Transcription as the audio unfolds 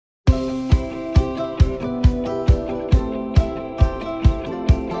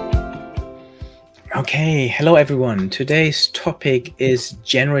Okay, hello everyone. Today's topic is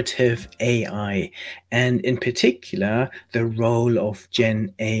generative AI, and in particular, the role of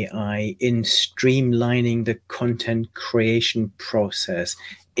Gen AI in streamlining the content creation process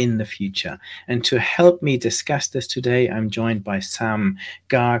in the future. And to help me discuss this today, I'm joined by Sam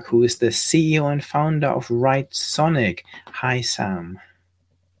Garg, who is the CEO and founder of Right Sonic. Hi, Sam.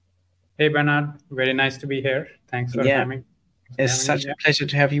 Hey Bernard, very nice to be here. Thanks for Yeah, having it's me. such Yeah. a pleasure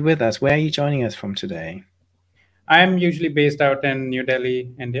to have you with us. Where are you joining us from today? I'm usually based out in New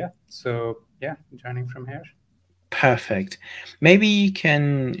Delhi, India. So yeah, joining from here. Perfect. Maybe you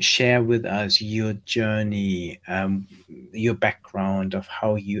can share with us your journey, your background of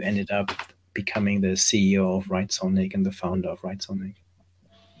how you ended up becoming the CEO of Right Sonic and the founder of Right Sonic.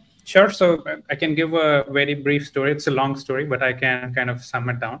 Sure. So I can give a very brief story. It's a long story, but I can kind of sum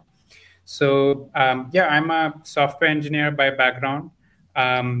it down. So yeah, I'm a software engineer by background.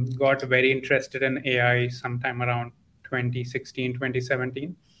 Got very interested in AI sometime around 2016,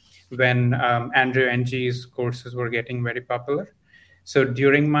 2017, when Andrew Ng's courses were getting very popular. So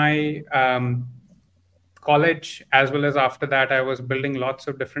during my college, as well as after that, I was building lots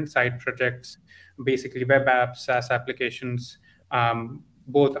of different side projects, basically web apps, SaaS applications,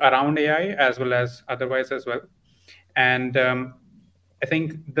 both around AI as well as otherwise as well. And I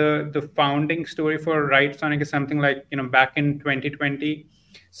think the founding story for Right Sonic is something like, back in 2020,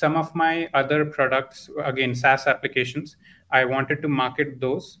 some of my other products, again, SaaS applications, I wanted to market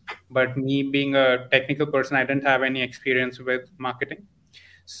those. But me being a technical person, I didn't have any experience with marketing.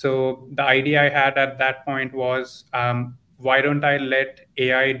 So the idea I had at that point was, why don't I let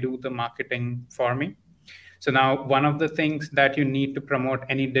AI do the marketing for me? So now one of the things that you need to promote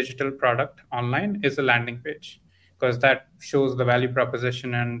any digital product online is a landing page, because that shows the value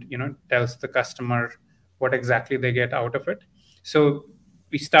proposition and tells the customer what exactly they get out of it. So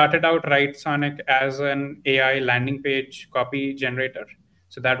we started out Right Sonic as an AI landing page copy generator.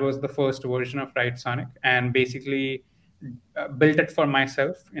 So that was the first version of Right Sonic, and basically built it for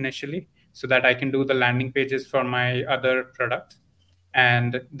myself initially so that I can do the landing pages for my other products.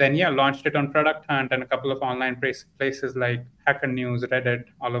 And then, yeah, launched it on Product Hunt and a couple of online places like Hacker News, Reddit,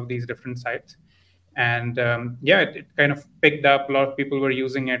 all of these different sites. And yeah, it kind of picked up. A lot of people were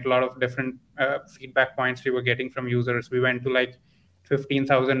using it. A lot of different feedback points we were getting from users. We went to like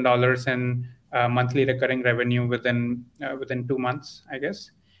 $15,000 in monthly recurring revenue within 2 months, I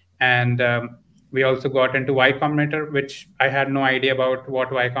guess. And we also got into Y Combinator, which I had no idea about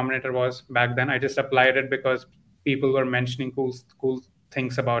what Y Combinator was back then. I just applied it because people were mentioning cool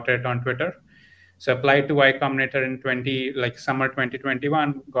things about it on Twitter. So applied to Y Combinator in summer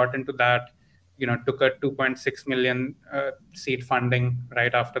 2021, got into that, took a 2.6 million seed funding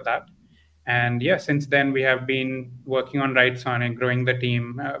right after that. And yeah, since then we have been working on Right Sonic, growing the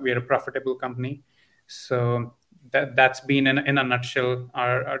team. We are a profitable company. So that's been in a nutshell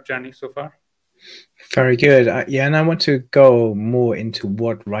our journey so far. Very good. Yeah, and I want to go more into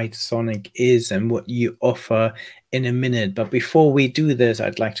what Right Sonic is and what you offer in a minute. But before we do this,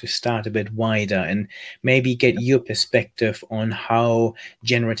 I'd like to start a bit wider and maybe get your perspective on how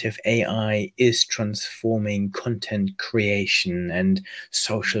generative AI is transforming content creation and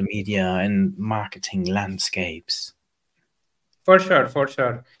social media and marketing landscapes. For sure, for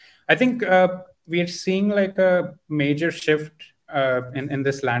sure. I think we are seeing like a major shift in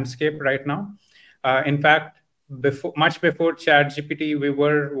this landscape right now. In fact, much before ChatGPT, we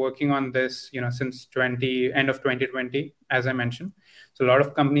were working on this, since end of 2020, as I mentioned. So a lot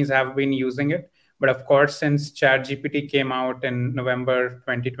of companies have been using it. But of course, since ChatGPT came out in November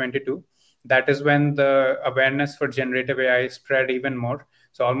 2022, that is when the awareness for generative AI spread even more.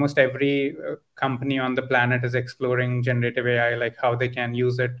 So almost every company on the planet is exploring generative AI, like how they can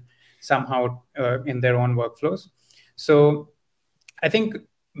use it somehow in their own workflows. So I think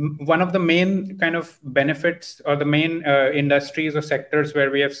one of the main kind of benefits, or the main industries or sectors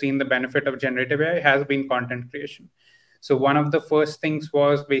where we have seen the benefit of generative AI has been content creation. So one of the first things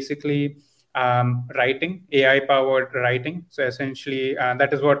was basically writing, AI powered writing. So essentially,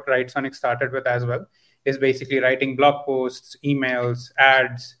 that is what Right Sonic started with as well, is basically writing blog posts, emails,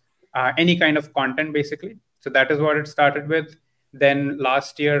 ads, any kind of content basically. So that is what it started with. Then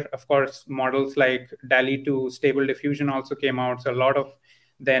last year, of course, models like DALL-E 2, Stable Diffusion also came out. So a lot of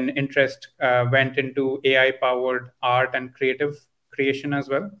then interest went into AI powered art and creative creation as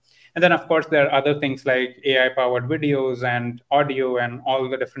well. And then, of course, there are other things like AI powered videos and audio and all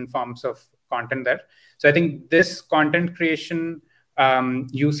the different forms of content there. So I think this content creation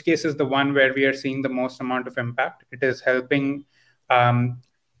use case is the one where we are seeing the most amount of impact. It is helping,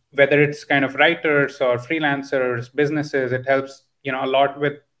 whether it's kind of writers or freelancers, businesses. It helps a lot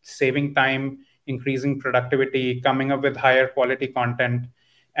with saving time increasing productivity, coming up with higher quality content,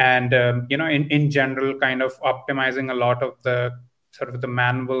 and in general, kind of optimizing a lot of the sort of the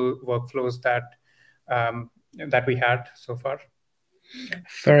manual workflows um, that we had so far. Yeah.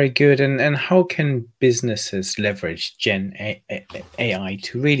 Very good. And how can businesses leverage AI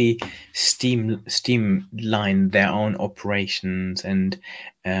to really streamline their own operations and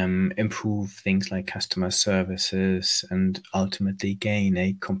improve things like customer services and ultimately gain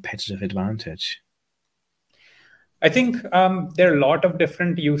a competitive advantage? I think there are a lot of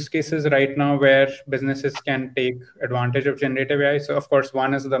different use cases right now where businesses can take advantage of generative AI. So, of course,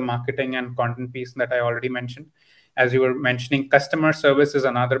 one is the marketing and content piece that I already mentioned. As you were mentioning, customer service is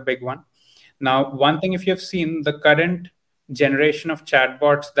another big one. Now, one thing, if you've seen the current generation of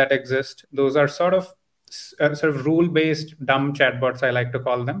chatbots that exist, those are sort of rule-based dumb chatbots, I like to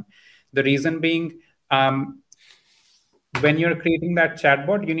call them. The reason being, when you're creating that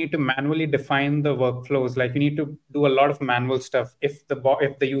chatbot, you need to manually define the workflows. Like you need to do a lot of manual stuff. If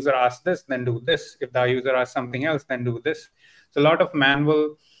the user asks this, then do this. If the user asks something else, then do this. So a lot of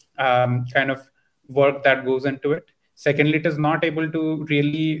manual kind of work that goes into it. Secondly, it is not able to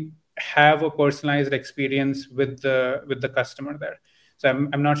really have a personalized experience with the customer there. So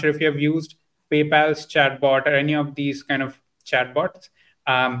I'm not sure if you have used PayPal's chatbot or any of these kind of chatbots.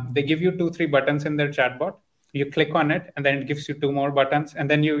 They give you 2 3 buttons in their chatbot. You click on it and then it gives you 2 more buttons, and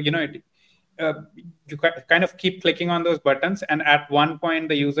then uh, you kind of keep clicking on those buttons, and at one point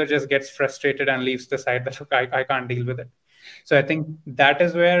the user just gets frustrated and leaves the site that, look, I can't deal with it. So I think that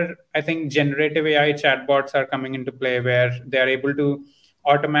is where I think generative AI chatbots are coming into play, where they are able to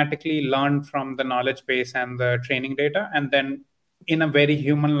automatically learn from the knowledge base and the training data, and then in a very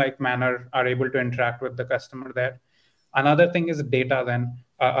human like manner are able to interact with the customer there. Another thing is data. Then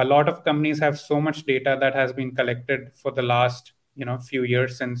a lot of companies have so much data that has been collected for the last few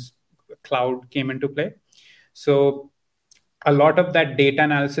years since cloud came into play. So a lot of that data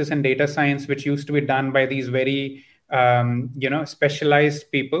analysis and data science, which used to be done by these very specialized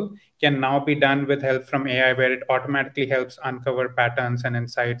people, can now be done with help from AI, where it automatically helps uncover patterns and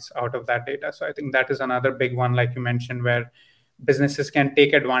insights out of that data. So I think that is another big one, like you mentioned, where businesses can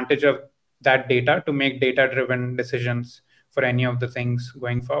take advantage of that data to make data driven decisions for any of the things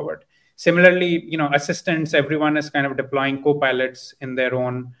going forward. Similarly, assistants, everyone is kind of deploying co-pilots in their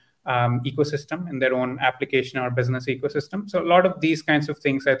own ecosystem, in their own application or business ecosystem. So a lot of these kinds of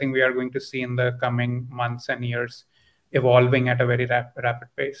things I think we are going to see in the coming months and years, evolving at a very rapid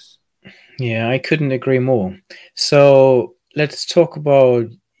pace. Yeah, I couldn't agree more. So let's talk about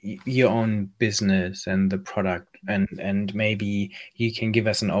your own business and the product, and maybe you can give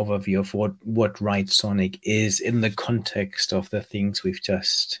us an overview of what Sonic is in the context of the things we've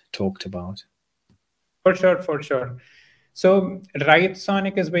just talked about. For sure, for sure. So, Right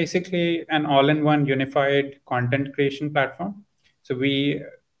Sonic is basically an all in one unified content creation platform. So, we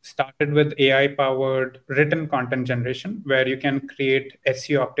started with AI powered written content generation, where you can create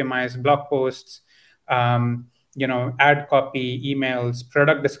SEO optimized blog posts, ad copy, emails,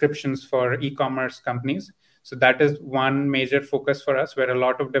 product descriptions for e commerce companies. So, that is one major focus for us, where a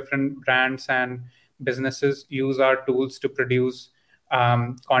lot of different brands and businesses use our tools to produce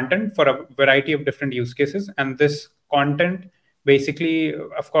content for a variety of different use cases. And this content basically,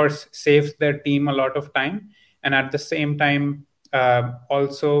 of course, saves their team a lot of time, and at the same time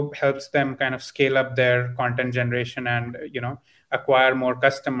also helps them kind of scale up their content generation and acquire more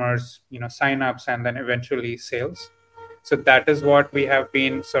customers, signups, and then eventually sales. So that is what we have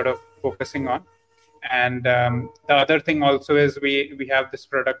been sort of focusing on. And the other thing also is we have this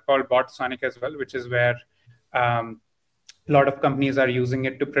product called Bot Sonic as well, which is where a lot of companies are using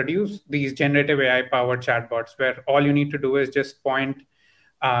it to produce these generative AI powered chatbots, where all you need to do is just point,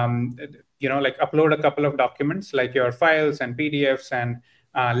 like upload a couple of documents like your files and PDFs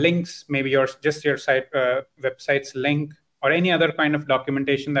and links, maybe your site website's link or any other kind of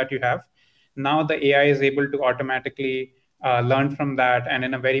documentation that you have. Now the AI is able to automatically learn from that and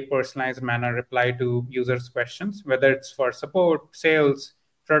in a very personalized manner reply to users' questions, whether it's for support, sales,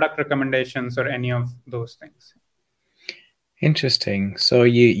 product recommendations, or any of those things. Interesting. So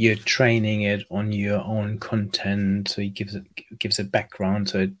you're training it on your own content, so it gives it background,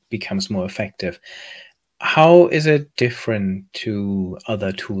 so it becomes more effective. How is it different to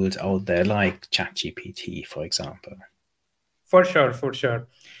other tools out there, like ChatGPT, for example? For sure, for sure.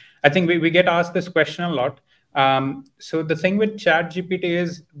 I think we get asked this question a lot. So the thing with ChatGPT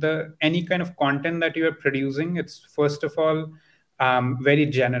is the any kind of content that you are producing, it's first of all very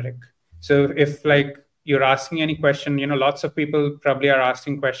generic. So if like you're asking any question, lots of people probably are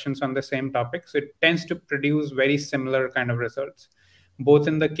asking questions on the same topic. So it tends to produce very similar kind of results. both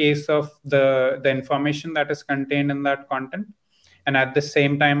in the case of the information that is contained in that content, and at the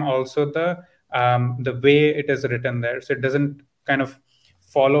same time also the way it is written there. So it doesn't kind of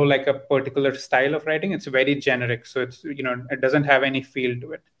follow like a particular style of writing. It's very generic, so it's, it doesn't have any feel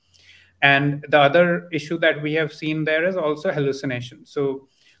to it. And the other issue that we have seen there is also hallucination. So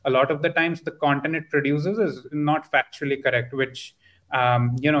a lot of the times the content it produces is not factually correct, which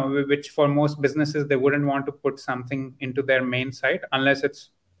for most businesses they wouldn't want to put something into their main site unless it's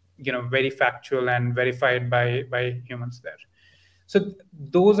very factual and verified by humans there. So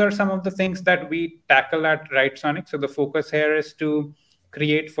those are some of the things that we tackle at Right Sonic. So the focus here is to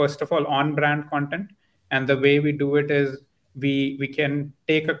create, first of all, on-brand content, and the way we do it is we can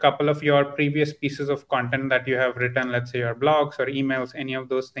take a couple of your previous pieces of content that you have written, let's say your blogs or emails, any of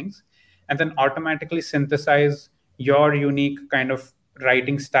those things, and then automatically synthesize your unique kind of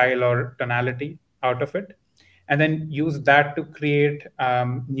writing style or tonality out of it, and then use that to create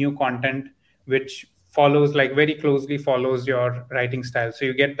new content which follows, like very closely follows your writing style. So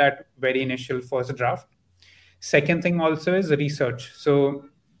you get that very initial first draft. Second thing also is research. So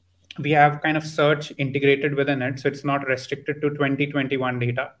we have kind of search integrated within it, so it's not restricted to 2021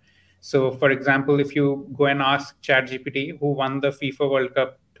 data. So for example, if you go and ask ChatGPT who won the FIFA World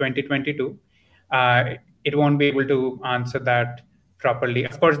Cup 2022, it won't be able to answer that properly.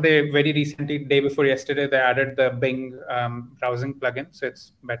 Of course, they very recently, day before yesterday, they added the Bing browsing plugin, so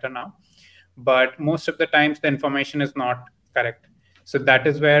it's better now. But most of the times the information is not correct. So that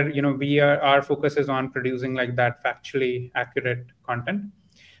is where our focus is on producing like that factually accurate content.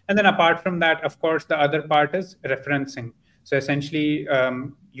 And then apart from that, of course, the other part is referencing. So essentially,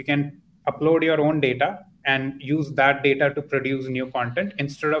 you can upload your own data and use that data to produce new content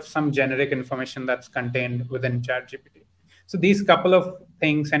instead of some generic information that's contained within ChatGPT. So these couple of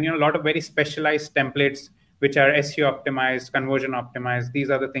things, and a lot of very specialized templates which are SEO optimized, conversion optimized. These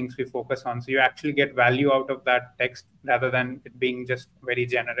are the things we focus on. So you actually get value out of that text rather than it being just very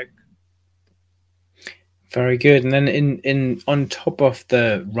generic. Very good. And then in on top of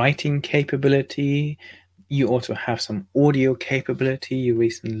the writing capability, you also have some audio capability. You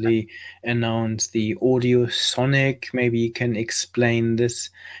recently announced the Audio Sonic. Maybe you can explain this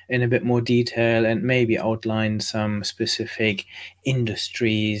in a bit more detail and maybe outline some specific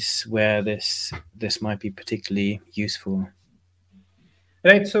industries where this might be particularly useful.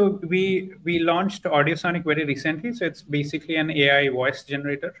 Right. So we launched AudioSonic very recently. So it's basically an AI voice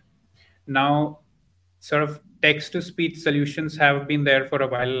generator. Now, sort of text to speech solutions have been there for a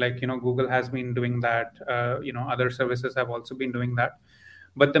while. Like Google has been doing that. Other services have also been doing that.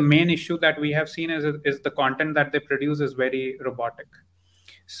 But the main issue that we have seen is the content that they produce is very robotic.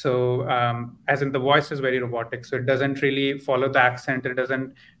 So as in the voice is very robotic, so it doesn't really follow the accent. It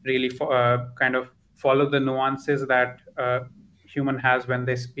doesn't really kind of follow the nuances that human has when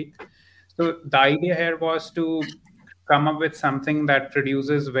they speak. So the idea here was to come up with something that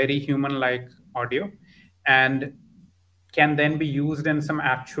produces very human like audio and can then be used in some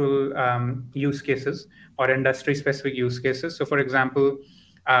actual use cases or industry specific use cases. So for example,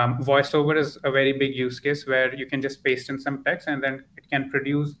 voiceover is a very big use case where you can just paste in some text and then it can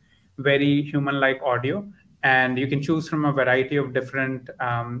produce very human like audio, and you can choose from a variety of different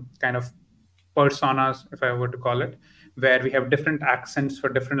kind of personas, if I were to call it, where we have different accents for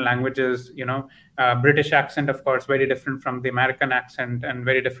different languages. British accent, of course, very different from the American accent and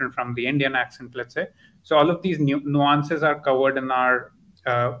very different from the Indian accent, let's say. So all of these nuances are covered in our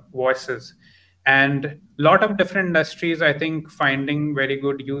voices, and a lot of different industries, I think, finding very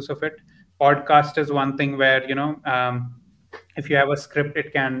good use of it. Podcast is one thing where if you have a script,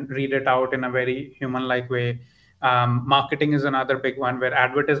 it can read it out in a very human-like way. Marketing is another big one where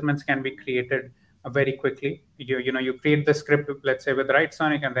advertisements can be created very quickly. You create the script, let's say with Right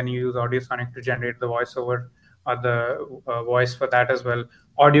Sonic, and then you use Audio Sonic to generate the voiceover or the voice for that as well.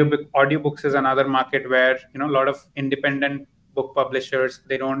 Audiobooks is another market where a lot of independent book publishers,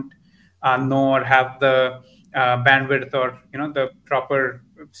 they don't know or have the bandwidth or the proper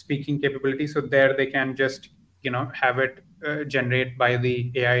speaking capability. So there they can just have it generate by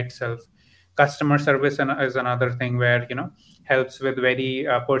the AI itself. Customer service is another thing where helps with very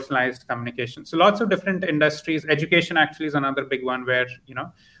personalized communication. So lots of different industries. Education actually is another big one where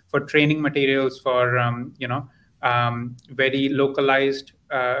for training materials, for very localized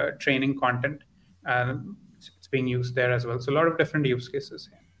training content, it's being used there as well. So a lot of different use cases.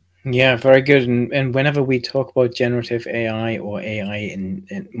 Yeah, very good. And whenever we talk about generative AI or AI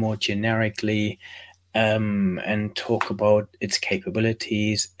in more generically, and talk about its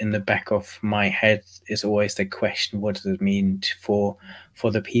capabilities. In the back of my head is always the question: what does it mean for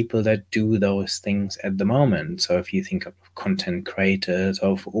the people that do those things at the moment? So if you think of content creators,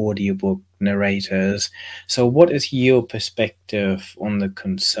 of audiobook narrators, so what is your perspective on the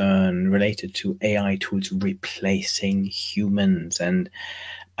concern related to AI tools replacing humans, and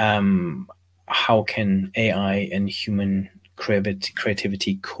how can AI and human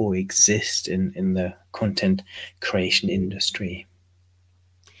creativity coexist in the content creation industry?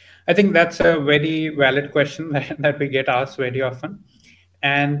 I think that's a very valid question that we get asked very often.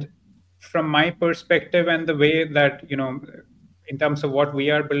 And from my perspective and the way that, in terms of what we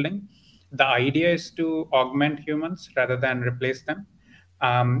are building, the idea is to augment humans rather than replace them.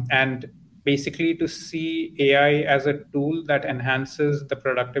 And basically to see AI as a tool that enhances the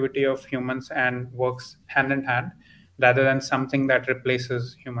productivity of humans and works hand in hand rather than something that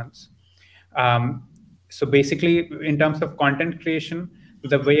replaces humans. Um, so basically, in terms of content creation,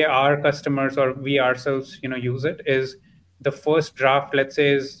 the way our customers or we ourselves, use it is the first draft, let's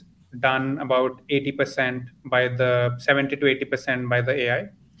say, is done about 80% by the 70 to 80% by the AI.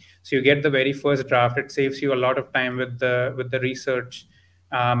 So you get the very first draft. It saves you a lot of time with the research.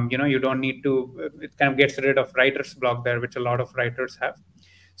 You don't need to. It kind of gets rid of writer's block there, which a lot of writers have.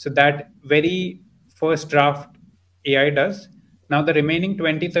 So that very first draft AI does. Now the remaining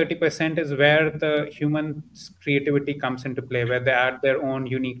 20-30% is where the human's creativity comes into play, where they add their own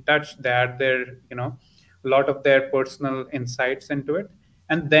unique touch, they add their, a lot of their personal insights into it,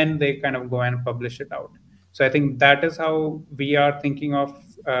 and then they kind of go and publish it out. So I think that is how we are thinking of,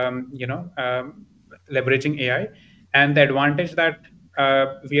 leveraging AI. And the advantage that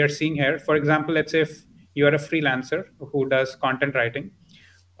we are seeing here, for example, let's say if you are a freelancer who does content writing.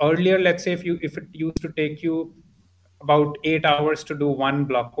 Earlier, let's say if it used to take you about 8 hours to do one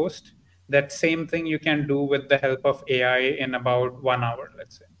blog post, that same thing you can do with the help of AI in about 1 hour,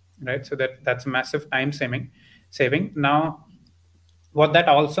 let's say, right? So that's massive time saving. Now what that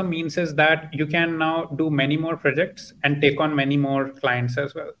also means is that you can now do many more projects and take on many more clients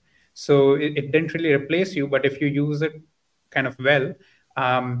as well. So it didn't really replace you, but if you use it kind of well,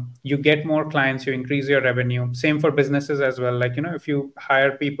 you get more clients, you increase your revenue. Same for businesses as well. Like, if you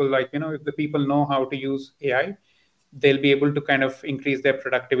hire people, like, if the people know how to use AI, they'll be able to kind of increase their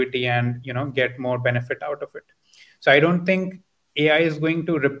productivity and, get more benefit out of it. So I don't think AI is going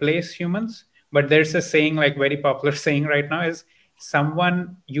to replace humans, but there's a saying, like very popular saying right now, is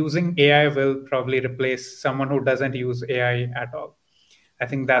someone using AI will probably replace someone who doesn't use AI at all. I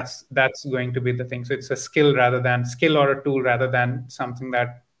think that's going to be the thing. So it's a skill or a tool rather than something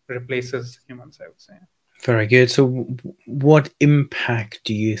that replaces humans, I would say. Very good. So, what impact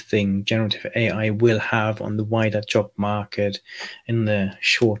do you think generative AI will have on the wider job market in the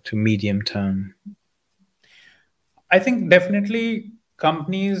short to medium term? I think definitely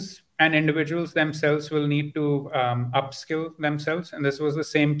companies and individuals themselves will need to upskill themselves, and this was the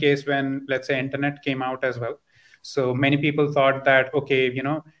same case when, let's say, internet came out as well. So many people thought that, okay,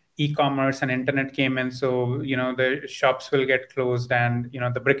 e-commerce and internet came in, so the shops will get closed, and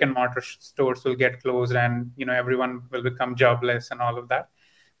the brick and mortar stores will get closed, and everyone will become jobless and all of that.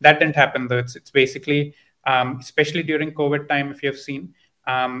 That didn't happen though. It's basically, especially during COVID time, if you have seen,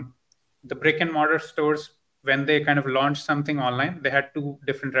 the brick and mortar stores, when they kind of launched something online, they had two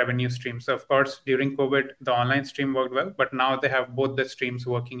different revenue streams. So of course, during COVID, the online stream worked well, but now they have both the streams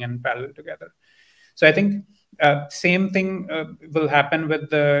working in parallel together. So I think same thing will happen with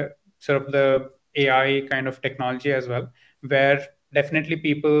the sort of the AI kind of technology as well, where definitely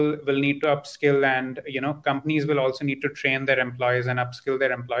people will need to upskill, and companies will also need to train their employees and upskill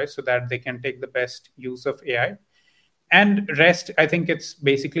their employees so that they can take the best use of AI. And rest, I think it's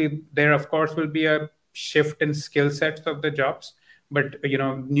basically, there of course will be a shift in skill sets of the jobs, but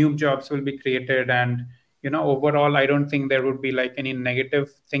new jobs will be created. And overall, I don't think there would be like any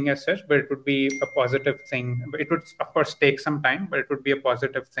negative thing as such, but it would be a positive thing. It would of course take some time, but it would be a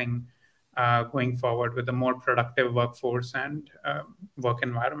positive thing going forward with a more productive workforce and work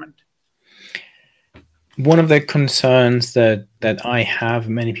environment. One of the concerns that I have,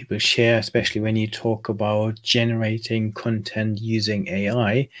 many people share, especially when you talk about generating content using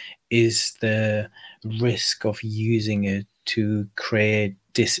AI, is the risk of using it to create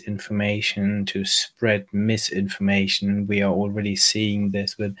disinformation, to spread misinformation. We are already seeing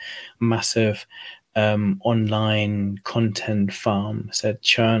this with massive online content farms that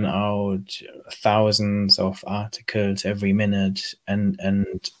churn out thousands of articles every minute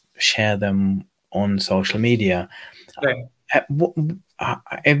and share them on social media. Right.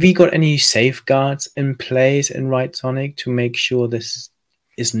 Have we got any safeguards in place in Right Sonic to make sure this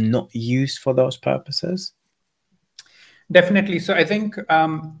is not used for those purposes? Definitely. So I think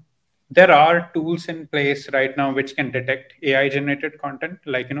there are tools in place right now which can detect AI generated content,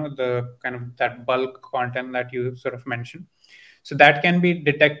 like the kind of that bulk content that you sort of mentioned. So that can be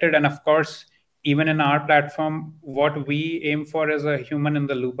detected, and of course, even in our platform, what we aim for is a human in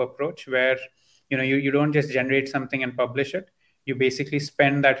the loop approach, where you don't just generate something and publish it. You basically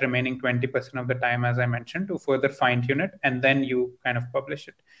spend that remaining 20% of the time, as I mentioned, to further fine tune it, and then you kind of publish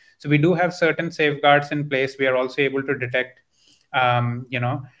it. So we do have certain safeguards in place. We are also able to detect, um, you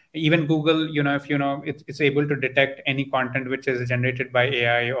know, even Google, if it's able to detect any content which is generated by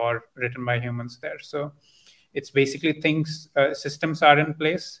AI or written by humans there. So it's basically things, systems are in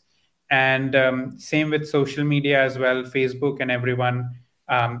place. And same with social media as well. Facebook and everyone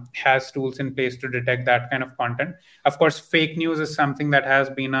has tools in place to detect that kind of content. Of course, fake news is something that has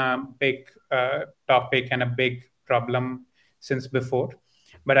been a big topic and a big problem since before.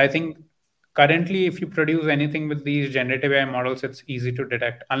 But I think currently, if you produce anything with these generative AI models, it's easy to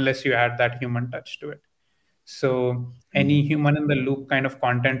detect unless you add that human touch to it. So any human in the loop kind of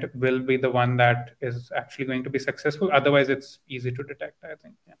content will be the one that is actually going to be successful. Otherwise, it's easy to detect, I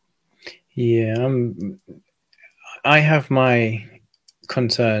think. Yeah. Yeah, I have my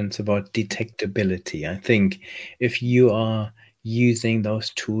concerns about detectability. I think if you are using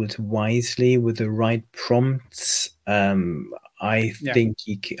those tools wisely with the right prompts, I Yeah. think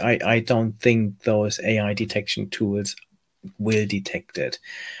I don't think those AI detection tools will detect it.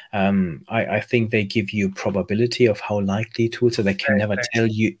 I think they give you a probability of how likely to, so they can Right, never right. tell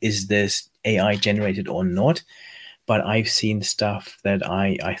you is this AI generated or not. But I've seen stuff that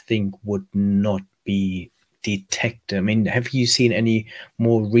I think would not be detected. I mean, have you seen any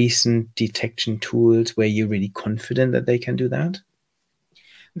more recent detection tools where you're really confident that they can do that?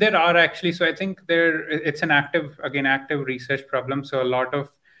 There are actually, so I think it's an active research problem. So a lot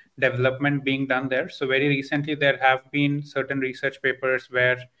of development being done there. So very recently, there have been certain research papers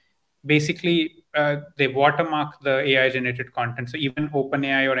where basically they watermark the AI generated content. So even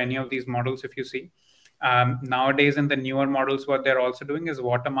OpenAI or any of these models, if you see, nowadays in the newer models, what they're also doing is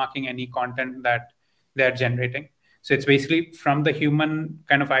watermarking any content that they're generating. So it's basically from the human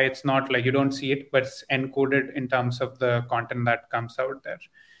kind of eye. It's not like you don't see it, but it's encoded in terms of the content that comes out there.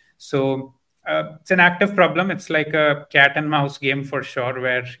 So it's an active problem. It's like a cat and mouse game for sure,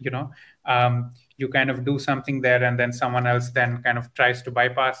 where you kind of do something there, and then someone else then kind of tries to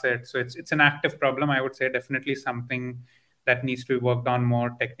bypass it. So it's an active problem. I would say definitely something that needs to be worked on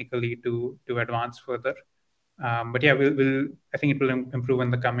more technically to advance further. But yeah, we'll I think it will improve in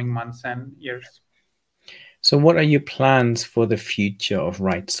the coming months and years. So, what are your plans for the future of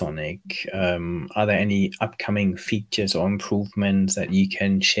Right Sonic? Are there any upcoming features or improvements that you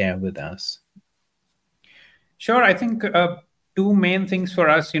can share with us? Sure. I think two main things for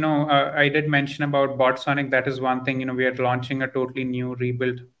us. I did mention about Bot Sonic. That is one thing. We are launching a totally new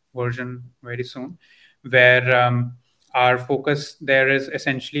rebuilt version very soon, where our focus there is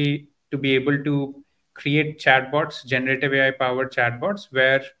essentially to be able to create chatbots, generative AI powered chatbots,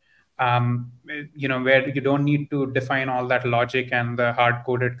 where where you don't need to define all that logic and the hard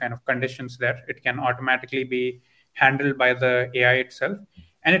coded kind of conditions there. It can automatically be handled by the AI itself,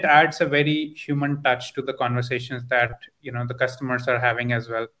 and it adds a very human touch to the conversations that the customers are having as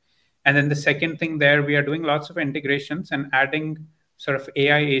well. And then the second thing there, we are doing lots of integrations and adding sort of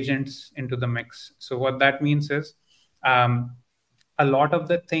AI agents into the mix. So what that means is um, a lot of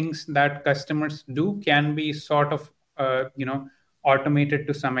the things that customers do can be sort of automated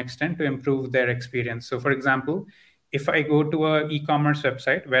to some extent to improve their experience. So for example, if I go to a e-commerce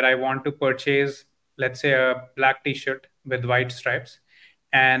website where I want to purchase, let's say, a black t-shirt with white stripes,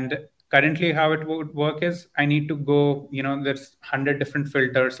 and currently how it would work is I need to go, there's 100 different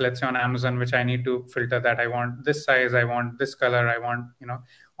filters, let's say on Amazon, which I need to filter that I want this size, I want this color, I want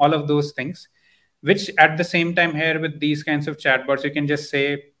all of those things. Which at the same time, here with these kinds of chatbots, you can just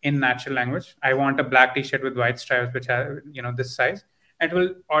say in natural language, I want a black t-shirt with white stripes which have this size. It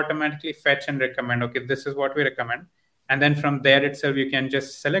will automatically fetch and recommend, okay, this is what we recommend. And then from there itself, you can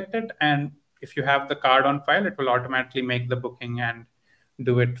just select it, and if you have the card on file, it will automatically make the booking and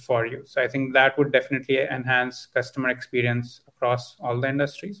do it for you. So I think that would definitely enhance customer experience across all the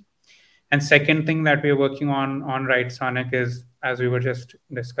industries. And second thing that we're working on Right Sonic is, as we were just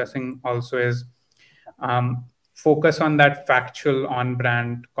discussing also, is focus on that factual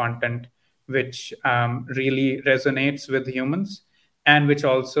on-brand content, which really resonates with humans, and which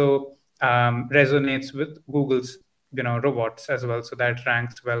also resonates with Google's robots as well. So that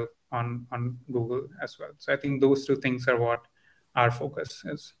ranks well on Google as well. So I think those two things are what our focus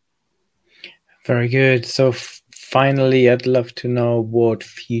is. Very good. So, finally, I'd love to know what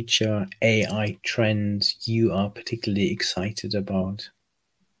future AI trends you are particularly excited about.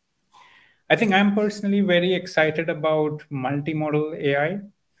 I think I'm personally very excited about multimodal AI.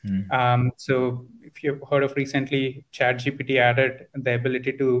 Hmm. So if you've heard of recently, ChatGPT added the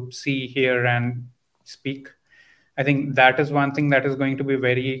ability to see, hear, and speak. I think that is one thing that is going to be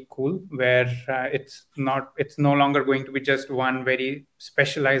very cool, where it's no longer going to be just one very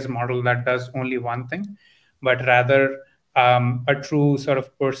specialized model that does only one thing, but rather a true sort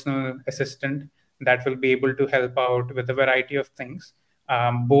of personal assistant that will be able to help out with a variety of things,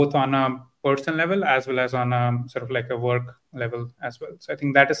 both on a personal level as well as on a sort of like a work level as well. So I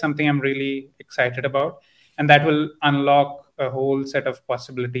think that is something I'm really excited about, and that will unlock a whole set of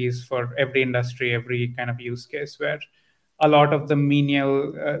possibilities for every industry, every kind of use case, where a lot of the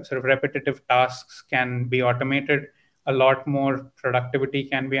menial sort of repetitive tasks can be automated, a lot more productivity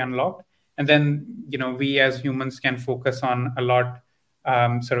can be unlocked, and then we as humans can focus on a lot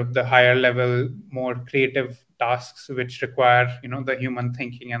sort of the higher level, more creative tasks which require the human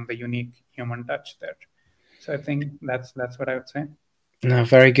thinking and the unique human touch there. So I think that's what I would say. No,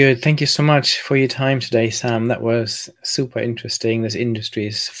 very good. Thank you so much for your time today, Sam. That was super interesting. This industry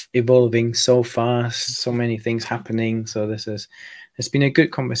is evolving so fast, so many things happening. So it's been a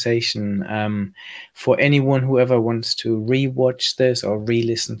good conversation. For anyone who ever wants to rewatch this or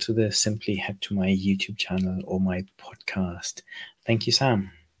re-listen to this, simply head to my YouTube channel or my podcast. Thank you,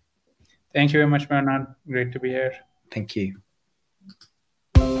 Sam. Thank you very much, Bernard. Great to be here. Thank you.